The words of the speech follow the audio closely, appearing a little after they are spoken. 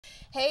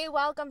Hey,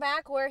 welcome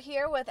back. We're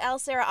here with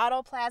Serra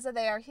Auto Plaza.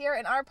 They are here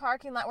in our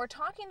parking lot. We're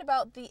talking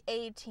about the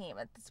A team.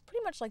 It's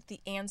pretty much like the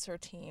answer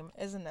team,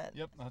 isn't it?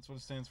 Yep, that's what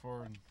it stands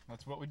for, and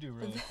that's what we do,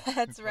 really.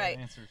 That's right.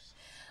 Answers.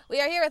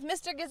 We are here with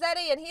Mr.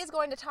 Gazzetti, and he's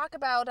going to talk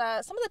about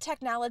some of the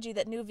technology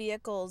that new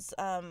vehicles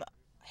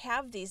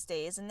have these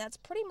days, and that's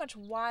pretty much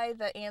why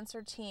the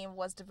answer team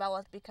was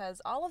developed,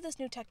 because all of this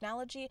new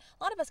technology,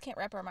 a lot of us can't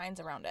wrap our minds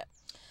around it.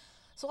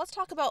 So let's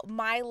talk about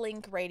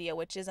MyLink radio,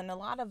 which is in a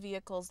lot of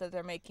vehicles that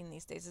they're making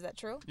these days. Is that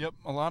true? Yep,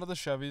 a lot of the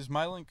Chevys.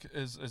 MyLink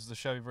is the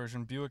Chevy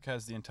version. Buick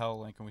has the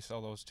IntelliLink, and we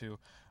sell those too.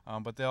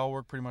 But they all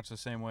work pretty much the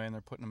same way, and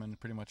they're putting them in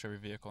pretty much every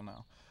vehicle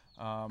now.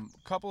 A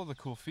couple of the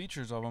cool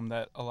features of them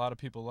that a lot of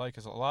people like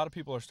is a lot of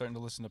people are starting to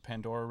listen to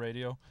Pandora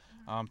radio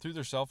through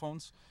their cell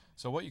phones.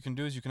 So what you can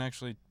do is you can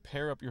actually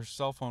pair up your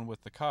cell phone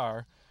with the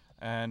car,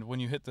 and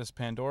when you hit this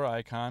Pandora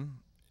icon,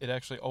 it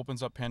actually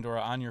opens up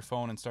Pandora on your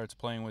phone and starts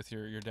playing with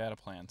your data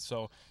plan.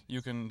 So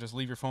you can just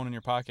leave your phone in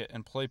your pocket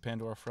and play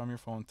Pandora from your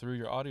phone through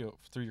your audio,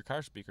 through your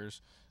car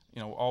speakers,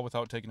 all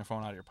without taking your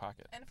phone out of your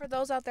pocket. And for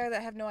those out there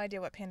that have no idea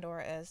what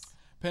Pandora is?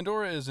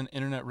 Pandora is an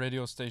internet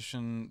radio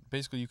station.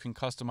 Basically, you can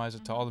customize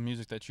it to all the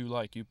music that you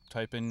like. You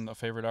type in a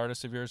favorite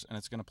artist of yours, and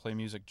it's going to play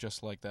music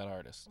just like that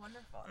artist.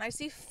 Wonderful. And I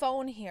see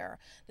phone here.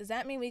 Does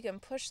that mean we can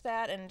push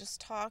that and just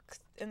talk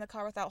in the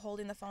car without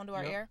holding the phone to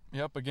our ear?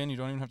 Yep. Again, you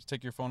don't even have to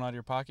take your phone out of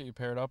your pocket. You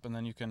pair it up, and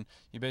then you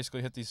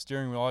basically hit these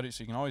steering wheel audio,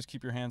 so you can always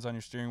keep your hands on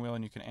your steering wheel,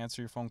 and you can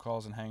answer your phone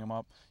calls and hang them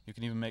up. You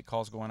can even make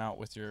calls going out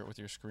with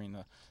your screen.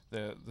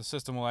 The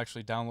system will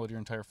actually download your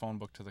entire phone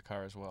book to the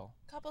car as well.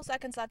 Couple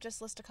seconds left.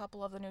 Just list a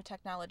couple of the new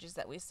technologies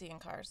that we see in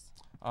cars.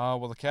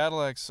 Well, the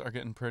Cadillacs are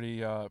getting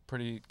pretty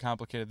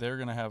complicated. They're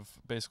going to have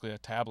basically a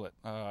tablet,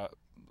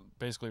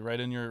 basically right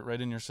in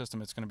your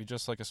system. It's going to be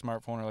just like a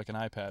smartphone or like an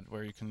iPad,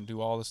 where you can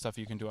do all the stuff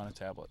you can do on a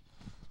tablet.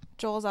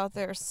 Joel's out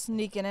there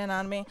sneaking in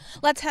on me.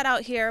 Let's head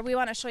out here. We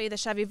want to show you the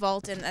Chevy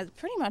Volt, and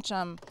pretty much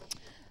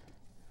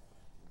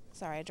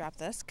sorry, I dropped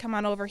this. Come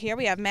on over here.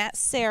 We have Matt,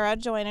 Sarah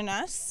joining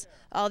us.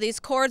 All these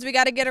cords we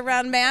got to get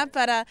around Matt,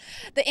 but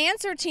the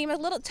answer team,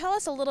 tell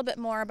us a little bit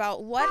more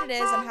about what it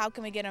is and how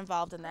can we get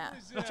involved in that.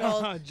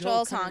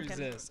 Joel's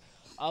honking.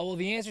 Well,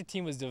 the answer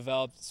team was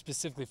developed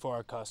specifically for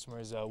our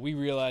customers. We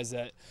realize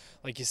that,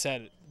 like you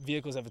said,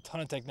 vehicles have a ton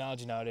of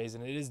technology nowadays,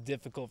 and it is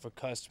difficult for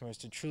customers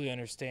to truly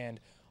understand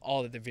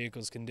all that their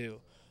vehicles can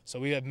do. So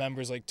we have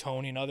members like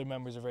Tony and other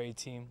members of our A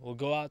team will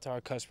go out to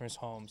our customers'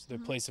 homes, their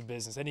place of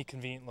business, any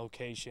convenient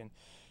location,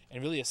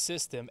 and really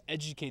assist them,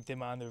 educate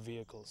them on their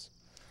vehicles.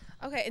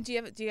 Okay, and do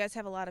you guys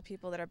have a lot of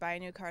people that are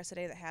buying new cars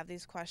today that have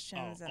these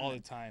questions? All the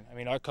time. I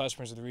mean, our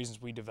customers are the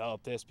reasons we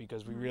developed this,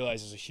 because we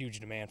realize there's a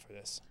huge demand for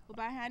this. Well,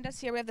 behind us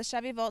here we have the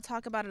Chevy Volt.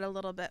 Talk about it a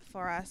little bit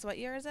for us. What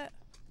year is it?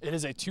 It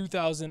is a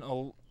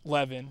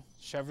 2011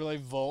 Chevrolet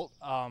Volt,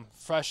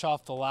 fresh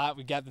off the lot.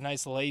 We got the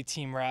nice little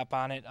A-team wrap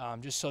on it,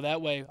 just so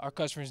that way our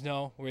customers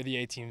know where the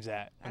A-team's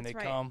at. When they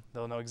come,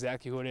 they'll know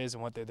exactly who it is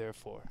and what they're there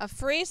for. A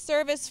free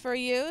service for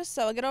you,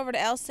 so get over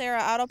to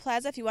Serra Auto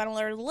Plaza if you want to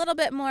learn a little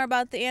bit more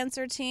about the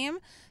answer team.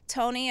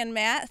 Tony and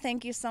Matt,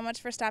 thank you so much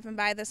for stopping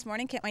by this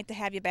morning. Can't wait to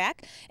have you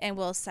back, and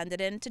we'll send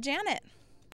it in to Janet.